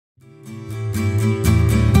Hello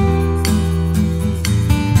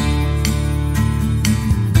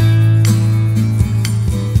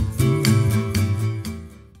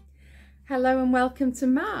and welcome to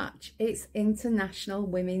March. It's International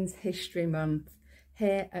Women's History Month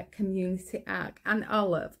here at Community Arc and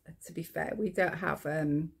Olive. To be fair, we don't have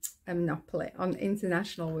a monopoly on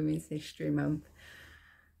International Women's History Month.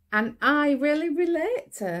 And I really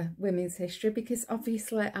relate to women's history because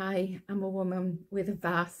obviously I am a woman with a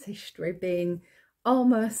vast history, being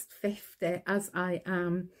almost 50 as I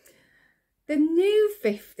am. The new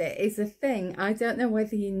 50 is a thing. I don't know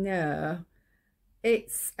whether you know.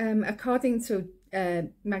 It's according to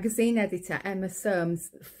magazine editor Emma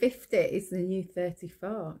Soames, 50 is the new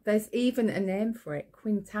 34. There's even a name for it,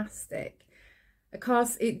 quintastic. Of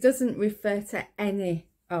course, it doesn't refer to any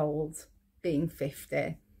old being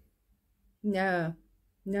 50. No,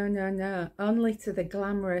 only to the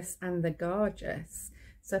glamorous and the gorgeous.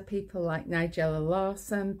 So people like Nigella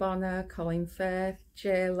Lawson, Bono, Colin Firth,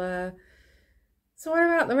 J-Lo. So what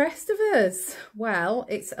about the rest of us? Well,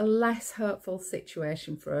 it's a less hopeful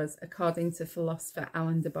situation for us, according to philosopher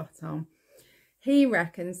Alain de Botton. He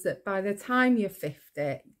reckons that by the time you're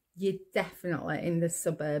 50, you're definitely in the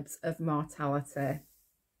suburbs of mortality.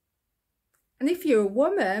 And if you're a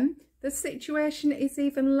woman, the situation is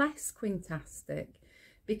even less quintastic,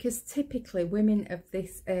 because typically women of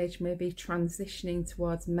this age may be transitioning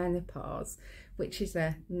towards menopause, which is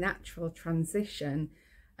a natural transition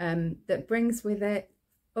that brings with it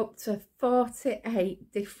up to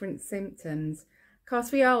 48 different symptoms. Of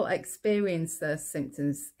course, we all experience those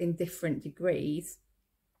symptoms in different degrees,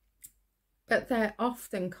 but they're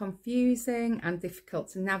often confusing and difficult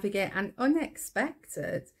to navigate and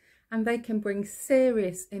unexpected, and they can bring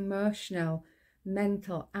serious emotional,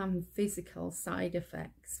 mental and physical side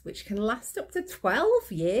effects, which can last up to 12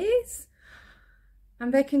 years.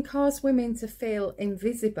 And they can cause women to feel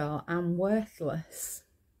invisible and worthless.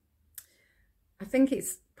 I think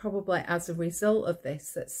it's probably as a result of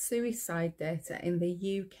this that suicide data in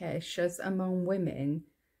the UK shows among women,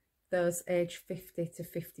 those aged 50 to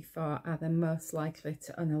 54 are the most likely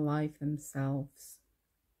to unalive themselves.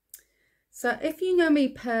 So if you know me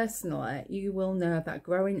personally, you will know that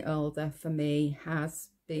growing older for me has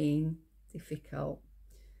been difficult.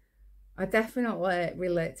 I definitely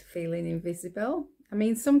relate to feeling invisible. I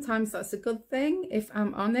mean, sometimes that's a good thing, if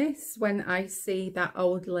I'm honest, when I see that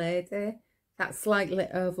old lady, that slightly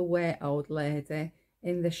overweight old lady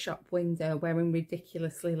in the shop window wearing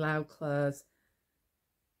ridiculously loud clothes.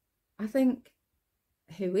 I think,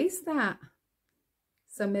 who is that?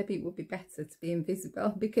 So maybe it would be better to be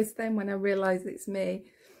invisible, because then when I realise it's me,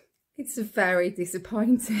 it's a very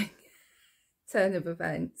disappointing turn of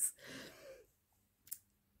events.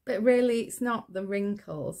 But really, it's not the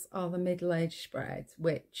wrinkles or the middle-age spread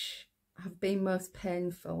which have been most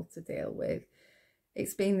painful to deal with.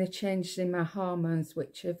 It's been the changes in my hormones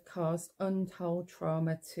which have caused untold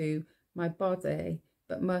trauma to my body,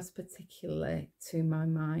 but most particularly to my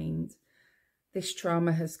mind. This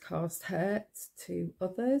trauma has caused hurt to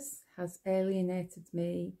others, has alienated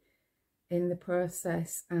me in the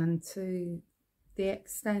process, and to the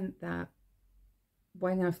extent that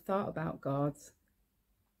when I've thought about God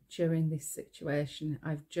during this situation,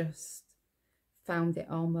 I've just found it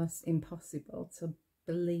almost impossible to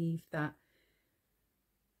believe that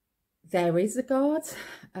there is a God,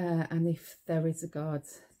 and if there is a God,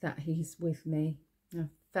 that he's with me. I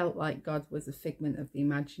felt like God was a figment of the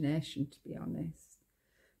imagination, to be honest,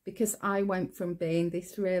 because I went from being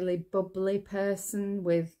this really bubbly person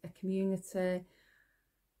with a community,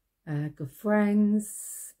 good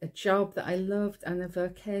friends, a job that I loved and a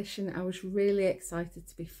vocation I was really excited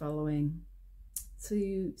to be following,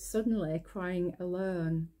 to suddenly crying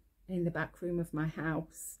alone in the back room of my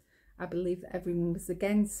house. I believed that everyone was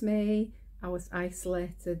against me. I was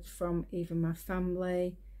isolated from even my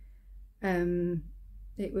family.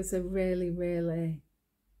 It was a really, really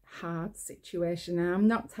hard situation. Now, I'm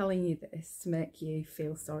not telling you this to make you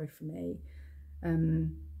feel sorry for me,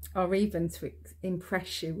 or even to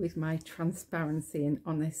impress you with my transparency and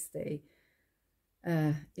honesty.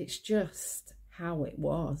 It's just how it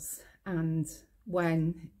was. And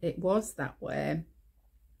when it was that way,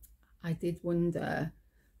 I did wonder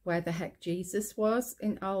where the heck Jesus was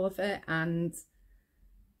in all of it, and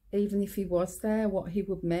even if he was there, what he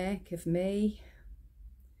would make of me,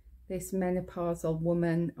 this menopausal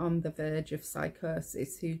woman on the verge of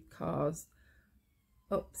psychosis who caused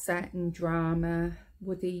upset and drama.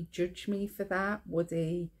 Would he judge me for that? Would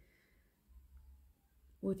he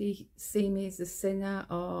see me as a sinner,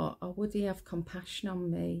 or would he have compassion on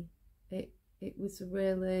me? It was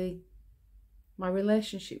really My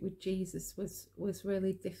relationship with Jesus was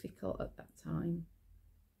really difficult at that time.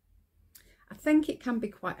 I think it can be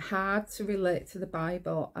quite hard to relate to the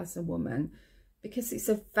Bible as a woman because it's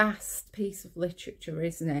a vast piece of literature,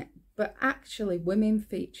 isn't it? But actually women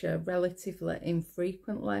feature relatively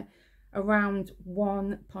infrequently. Around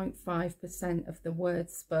 1.5% of the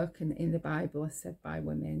words spoken in the Bible are said by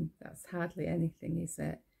women. That's hardly anything, is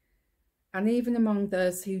it? And even among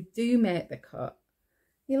those who do make the cut,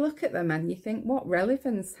 you look at them and you think, what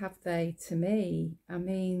relevance have they to me? I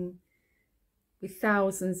mean, with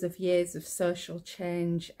thousands of years of social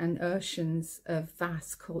change and oceans of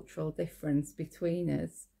vast cultural difference between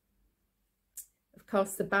us. Of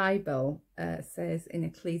course, the Bible says in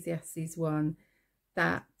Ecclesiastes 1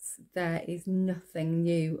 that there is nothing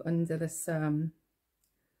new under the sun.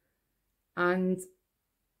 And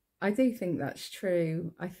I do think that's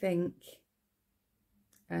true. I think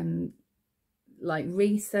like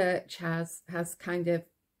research has kind of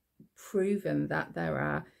proven that there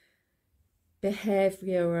are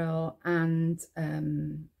behavioural and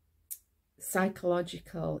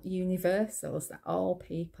psychological universals that all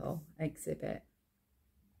people exhibit.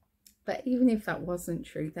 But even if that wasn't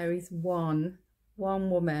true, there is one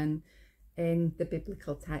woman in the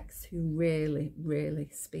biblical text who really, really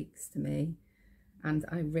speaks to me, and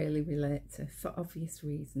I really relate to, for obvious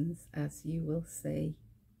reasons, as you will see.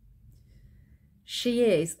 She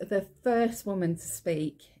is the first woman to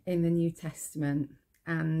speak in the New Testament,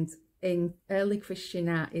 and in early Christian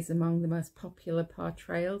art is among the most popular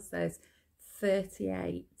portrayals. There's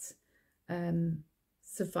 38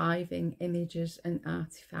 surviving images and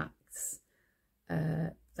artifacts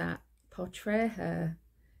that portray her.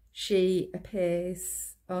 She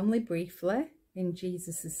appears only briefly in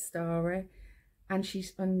Jesus's story, and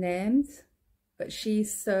she's unnamed, but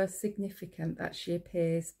she's so significant that she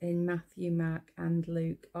appears in Matthew, Mark and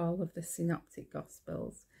Luke, all of the synoptic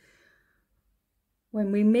gospels.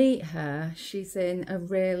 When we meet her, she's in a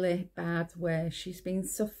really bad way. She's been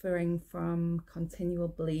suffering from continual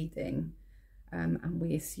bleeding, and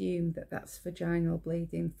we assume that that's vaginal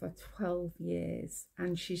bleeding, for 12 years.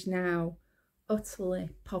 And she's now utterly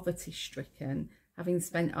poverty-stricken, having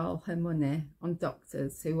spent all her money on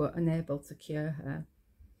doctors who were unable to cure her.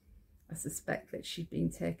 I suspect that she'd been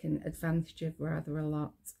taken advantage of rather a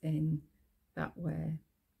lot in that way.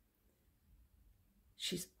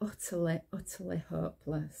 She's utterly, utterly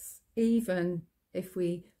hopeless. Even if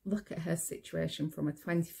we look at her situation from a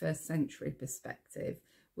 21st century perspective,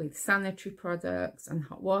 with sanitary products and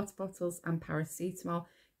hot water bottles and paracetamol,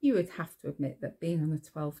 you would have to admit that being on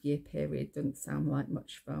a 12-year period doesn't sound like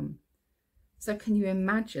much fun. So can you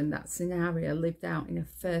imagine that scenario lived out in a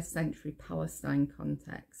first century Palestine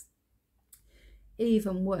context?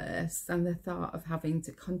 Even worse than the thought of having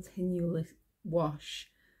to continually wash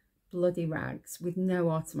bloody rags with no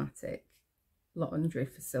automatic laundry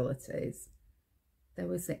facilities. There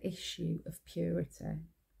was the issue of purity.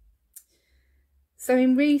 So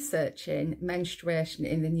in researching menstruation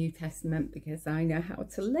in the New Testament, because I know how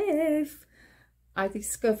to live, I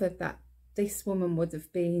discovered that this woman would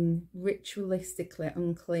have been ritualistically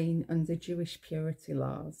unclean under Jewish purity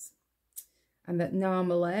laws, and that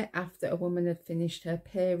normally after a woman had finished her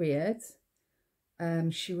period,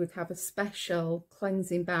 she would have a special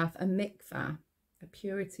cleansing bath, a mikvah, a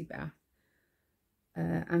purity bath,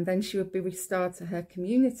 and then she would be restored to her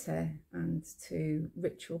community and to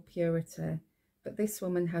ritual purity. But this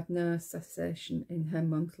woman had no cessation in her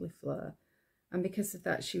monthly flow, and because of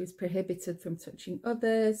that she was prohibited from touching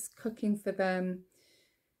others, cooking for them,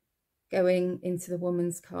 going into the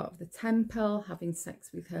woman's court of the temple, having sex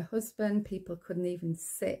with her husband. People couldn't even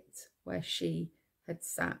sit where she had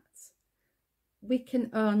sat. We can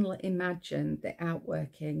only imagine the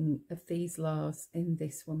outworking of these laws in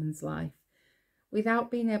this woman's life. Without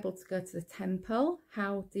being able to go to the temple,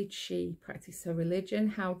 how did she practice her religion?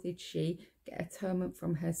 How did she get atonement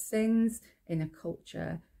from her sins in a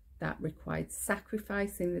culture that required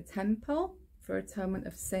sacrifice in the temple for atonement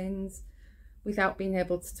of sins? Without being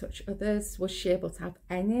able to touch others, was she able to have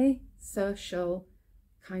any social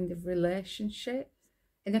kind of relationship?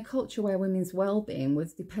 In a culture where women's well-being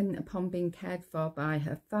was dependent upon being cared for by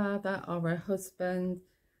her father or her husband,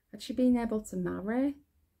 had she been able to marry?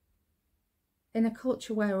 In a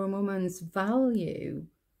culture where a woman's value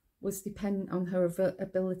was dependent on her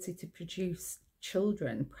ability to produce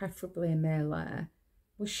children, preferably a male heir,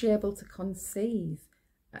 was she able to conceive?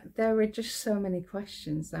 There are just so many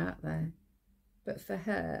questions out there. But for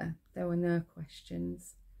her, there were no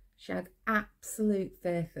questions. She had absolute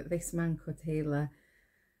faith that this man could heal her.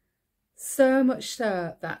 So much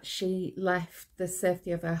so that she left the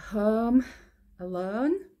safety of her home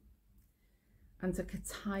alone and took a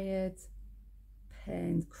tired,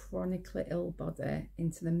 pained, chronically ill body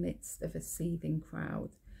into the midst of a seething crowd.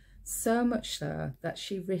 So much so that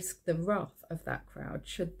she risked the wrath of that crowd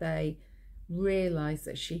should they realise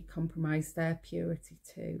that she compromised their purity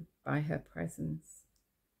too by her presence.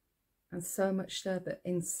 And so much so that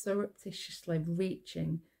in surreptitiously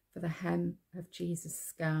reaching for the hem of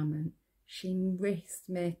Jesus' garment, she risked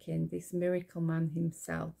making this miracle man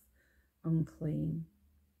himself unclean.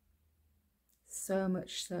 So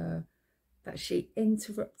much so that she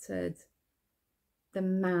interrupted the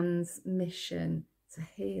man's mission to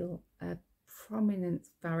heal a prominent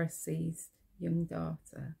Pharisee's young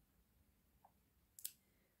daughter.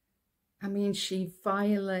 I mean, she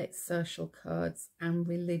violates social codes and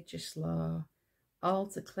religious law, all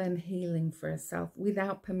to claim healing for herself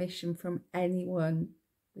without permission from anyone,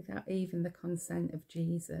 without even the consent of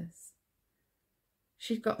Jesus.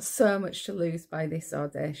 She's got so much to lose by this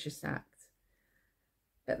audacious act.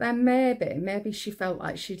 But then maybe she felt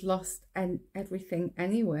like she'd lost everything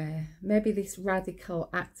anyway. Maybe this radical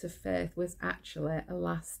act of faith was actually a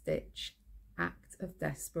last-ditch act of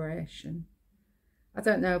desperation. I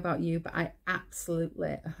don't know about you, but I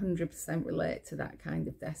absolutely 100% relate to that kind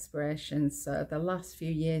of desperation. So the last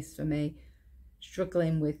few years for me,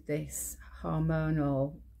 struggling with this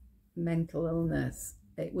hormonal mental illness,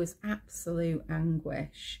 it was absolute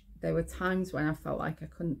anguish. There were times when I felt like I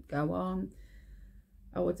couldn't go on.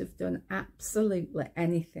 I would have done absolutely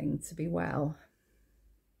anything to be well.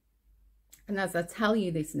 And as I tell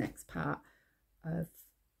you this next part of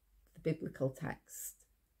the biblical text,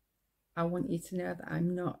 I want you to know that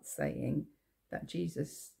I'm not saying that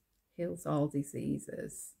Jesus heals all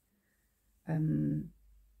diseases.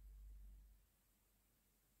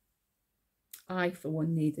 I, for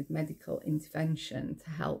one, needed medical intervention to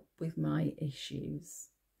help with my issues.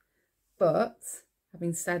 But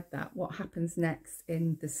having said that, what happens next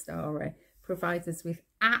in the story provides us with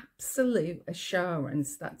absolute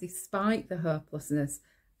assurance that despite the hopelessness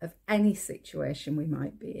of any situation we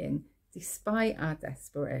might be in, despite our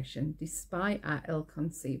desperation, despite our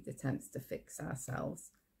ill-conceived attempts to fix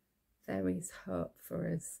ourselves, there is hope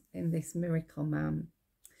for us in this miracle man.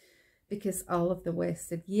 Because all of the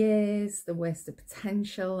wasted years, the wasted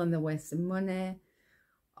potential and the wasted money,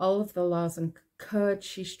 all of the laws and codes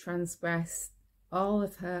she's transgressed, all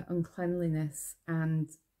of her uncleanliness and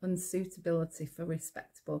unsuitability for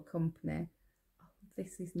respectable company, all of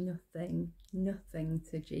this is nothing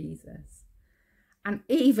to Jesus. And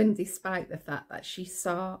even despite the fact that she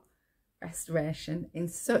sought restoration in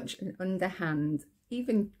such an underhand,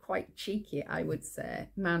 even quite cheeky, I would say,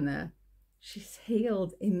 manner, she's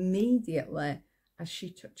healed immediately as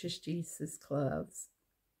she touches Jesus' clothes.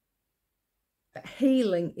 But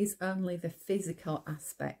healing is only the physical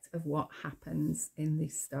aspect of what happens in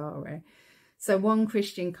this story. So one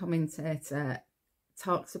Christian commentator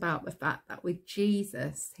talks about the fact that with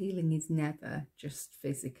Jesus, healing is never just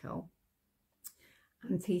physical.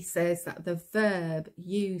 And he says that the verb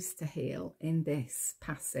used to heal in this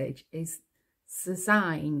passage is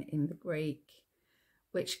sozein in the Greek,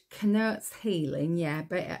 which connotes healing, yeah,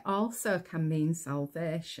 but it also can mean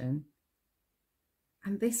salvation.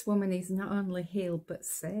 And this woman is not only healed, but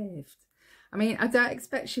saved. I mean, I don't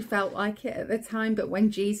expect she felt like it at the time, but when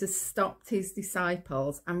Jesus stopped his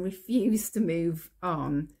disciples and refused to move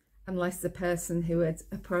on unless the person who had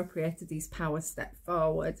appropriated his power stepped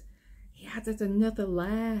forward, he added another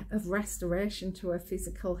layer of restoration to her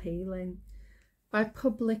physical healing. By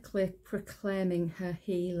publicly proclaiming her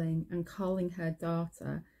healing and calling her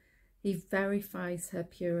daughter, he verifies her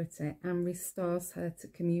purity and restores her to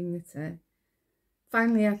community.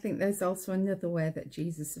 Finally, I think there's also another way that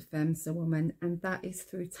Jesus affirms the woman, and that is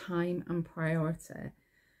through time and priority.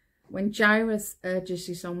 When Jairus urges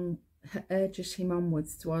him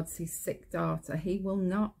onwards towards his sick daughter, he will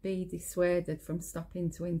not be dissuaded from stopping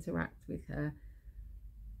to interact with her.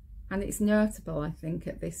 And it's notable, I think,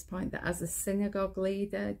 at this point that as a synagogue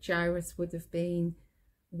leader, Jairus would have been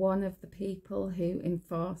one of the people who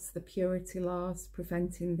enforced the purity laws,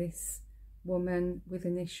 preventing this woman with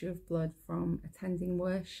an issue of blood from attending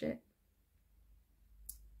worship.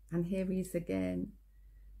 And here he is again,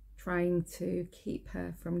 trying to keep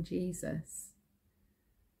her from Jesus.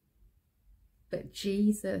 But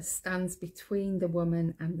Jesus stands between the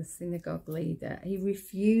woman and the synagogue leader. He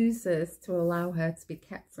refuses to allow her to be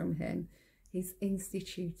kept from him. He's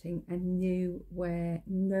instituting a new way.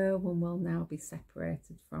 No one will now be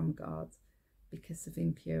separated from God because of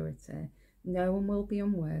impurity. No one will be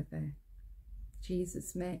unworthy.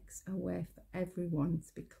 Jesus makes a way for everyone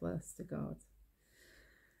to be close to God.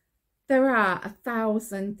 There are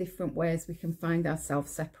 1,000 different ways we can find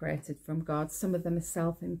ourselves separated from God. Some of them are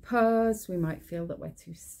self-imposed. We might feel that we're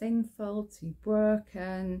too sinful, too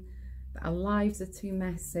broken, that our lives are too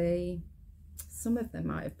messy. Some of them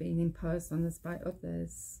might have been imposed on us by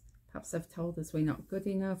others. Perhaps they've told us we're not good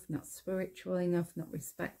enough, not spiritual enough, not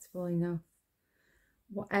respectable enough.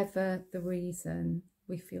 Whatever the reason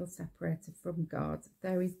we feel separated from God,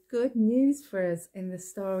 there is good news for us in the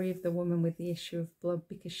story of the woman with the issue of blood,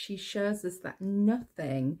 because she shows us that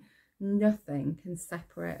nothing can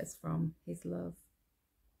separate us from his love.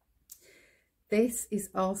 This is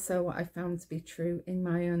also what I found to be true in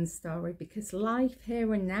my own story, because life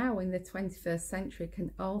here and now in the 21st century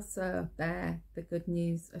can also bear the good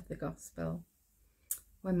news of the gospel.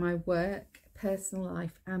 When my work, personal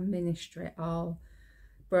life and ministry all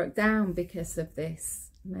broke down because of this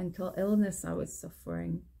mental illness I was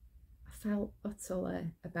suffering, I felt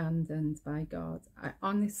utterly abandoned by God. I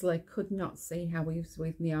honestly could not see how he was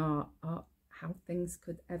with me or how things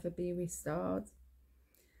could ever be restored.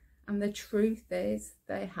 And the truth is,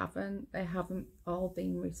 they haven't all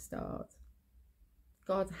been restored.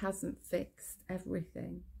 God hasn't fixed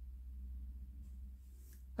everything.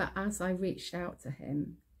 But as I reached out to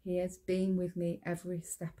him, he has been with me every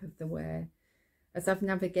step of the way. As I've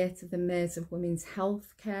navigated the maze of women's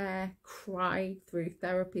health care, cried through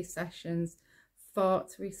therapy sessions, fought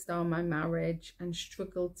to restore my marriage and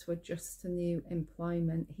struggled to adjust to new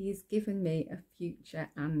employment, he's given me a future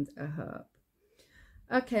and a hope.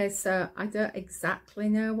 Okay, so I don't exactly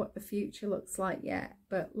know what the future looks like yet,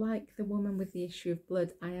 but like the woman with the issue of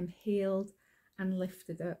blood, I am healed and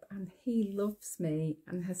lifted up, and he loves me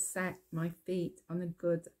and has set my feet on a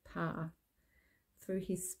good path. Through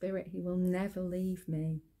his spirit, he will never leave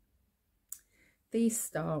me. These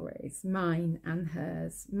stories, mine and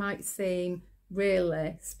hers, might seem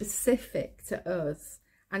really specific to us,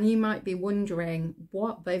 and you might be wondering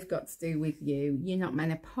what they've got to do with you. You're not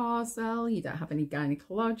menopausal, you don't have any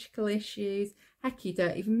gynecological issues, heck, you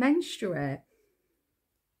don't even menstruate.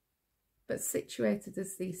 But situated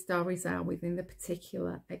as these stories are within the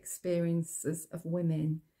particular experiences of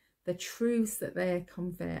women, the truths that they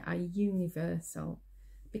convey are universal,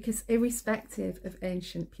 because irrespective of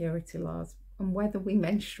ancient purity laws and whether we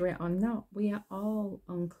menstruate or not, we are all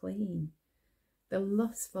unclean. The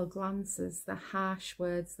lustful glances, the harsh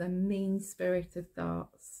words, the mean-spirited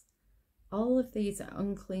thoughts, all of these are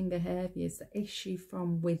unclean behaviours that issue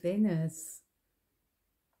from within us.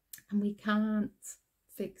 And we can't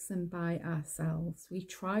fix them by ourselves. We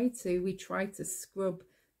try to scrub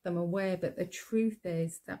them away, but the truth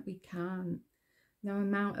is that we can't. No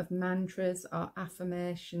amount of mantras or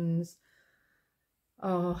affirmations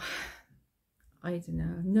or I don't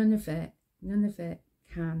know, none of it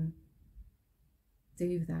can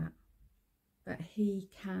do that. But he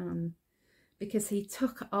can, because he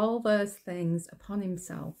took all those things upon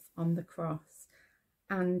himself on the cross,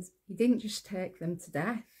 and he didn't just take them to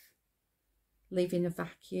death, leaving a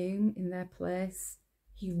vacuum in their place.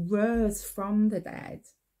 He rose from the dead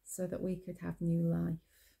so that we could have new life.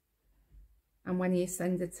 And when he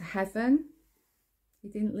ascended to heaven, he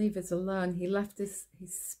didn't leave us alone. He left his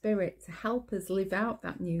spirit to help us live out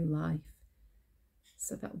that new life,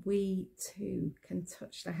 so that we too can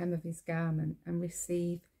touch the hem of his garment and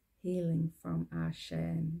receive healing from our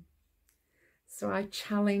shame. So I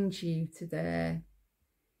challenge you today,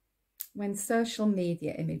 when social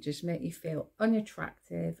media images make you feel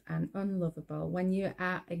unattractive and unlovable, when you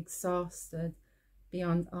are exhausted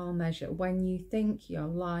beyond all measure, when you think your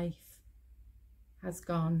life has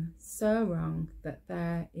gone so wrong that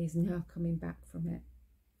there is no coming back from it,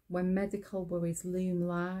 when medical worries loom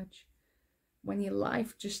large, when your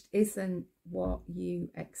life just isn't what you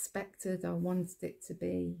expected or wanted it to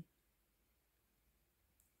be,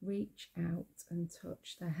 reach out and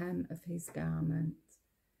touch the hem of his garment.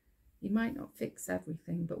 He might not fix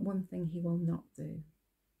everything, but one thing he will not do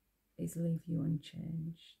is leave you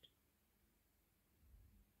unchanged.